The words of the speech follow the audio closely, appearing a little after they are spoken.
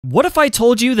What if I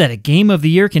told you that a Game of the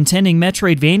Year contending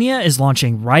Metroidvania is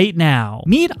launching right now?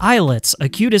 Meet Islets, a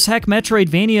cute-as-heck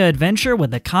Metroidvania adventure with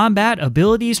the combat,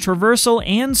 abilities, traversal,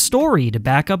 and story to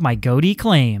back up my GOTY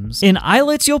claims. In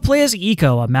Islets, you'll play as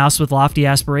Eco, a mouse with lofty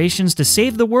aspirations to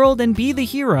save the world and be the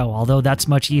hero, although that's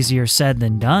much easier said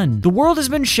than done. The world has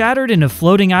been shattered into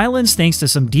floating islands thanks to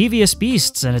some devious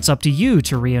beasts, and it's up to you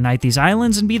to reunite these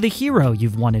islands and be the hero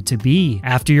you've wanted to be.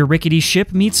 After your rickety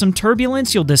ship meets some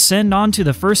turbulence, you'll descend onto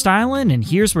the first island, and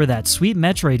here's where that sweet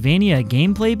Metroidvania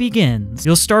gameplay begins.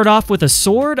 You'll start off with a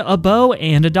sword, a bow,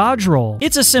 and a dodge roll.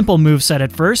 It's a simple moveset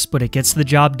at first, but it gets the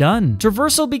job done.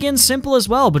 Traversal begins simple as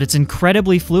well, but it's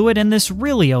incredibly fluid, and this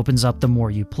really opens up the more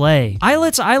you play.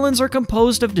 Islets Islands are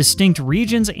composed of distinct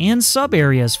regions and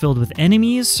sub-areas filled with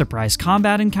enemies, surprise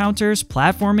combat encounters,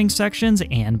 platforming sections,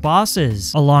 and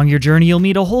bosses. Along your journey, you'll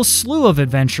meet a whole slew of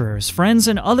adventurers, friends,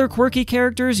 and other quirky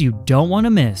characters you don't want to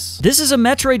miss. This is a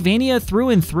Metroidvania through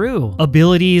and through.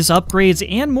 Abilities, upgrades,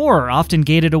 and more are often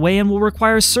gated away and will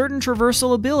require certain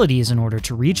traversal abilities in order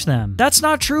to reach them. That's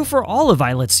not true for all of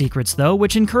Islets secrets though,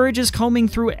 which encourages combing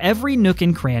through every nook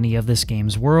and cranny of this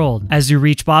game's world. As you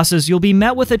reach bosses, you'll be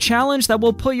met with a challenge that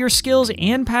will put your skills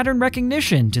and pattern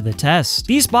recognition to the test.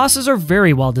 These bosses are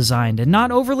very well designed and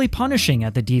not overly punishing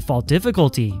at the default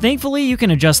difficulty. Thankfully, you can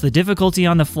adjust the difficulty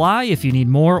on the fly if you need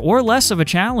more or less of a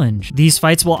challenge. These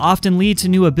fights will often lead to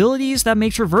new abilities that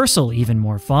make traversal even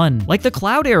more fun, like the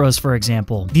cloud arrows for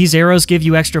example. These arrows give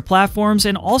you extra platforms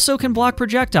and also can block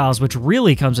projectiles, which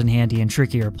really comes in handy in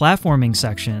trickier platforming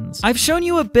sections. I've shown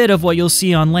you a bit of what you'll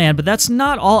see on land, but that's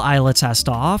not all Islets has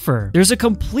to offer. There's a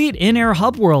complete in-air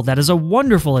hub world that is a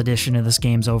wonderful addition to this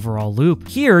game's overall loop.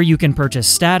 Here you can purchase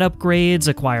stat upgrades,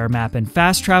 acquire map and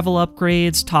fast travel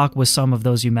upgrades, talk with some of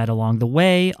those you met along the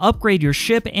way, upgrade your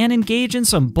ship, and engage in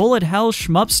some bullet hell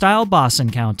shmup style boss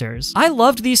encounters. I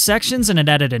loved these sections, and it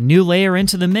added a new layer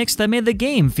into the mix that made the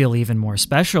game feel even more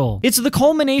special. It's the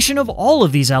culmination of all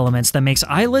of these elements that makes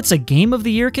Islets a Game of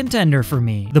the Year contender for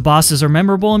me. The bosses are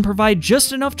memorable and provide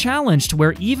just enough challenge to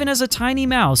where even as a tiny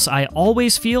mouse, I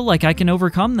always feel like I can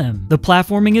overcome them. The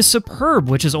platforming is superb,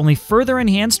 which is only further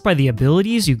enhanced by the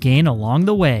abilities you gain along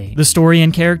the way. The story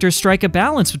and characters strike a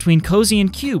balance between cozy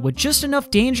and cute, with just enough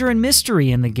danger and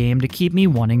mystery in the game to keep me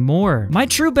wanting more. My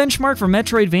true benchmark for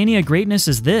Metroidvania greatness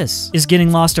is this: is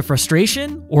getting lost a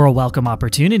frustration or a welcome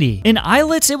opportunity? In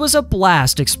Islets, it was a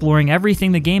blast exploring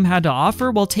everything the game had to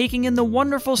offer while taking in the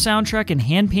wonderful soundtrack and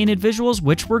hand-painted visuals,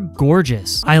 which were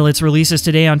gorgeous. Islets releases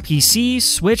today on PC,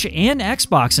 Switch, and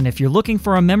Xbox, and if you're looking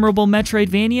for a memorable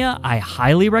Metroidvania, I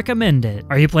highly recommend it.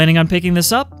 Are you planning on picking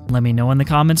this up? Let me know in the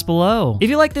comments below. If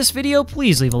you like this video,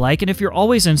 please leave a like, and if you're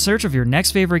always in search of your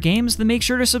next favorite games, then make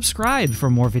sure to subscribe for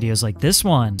more videos like this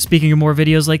one. Speaking of more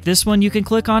videos like this one, you can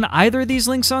click on either of these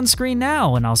links on screen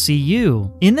now, and I'll see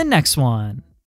you in the next one.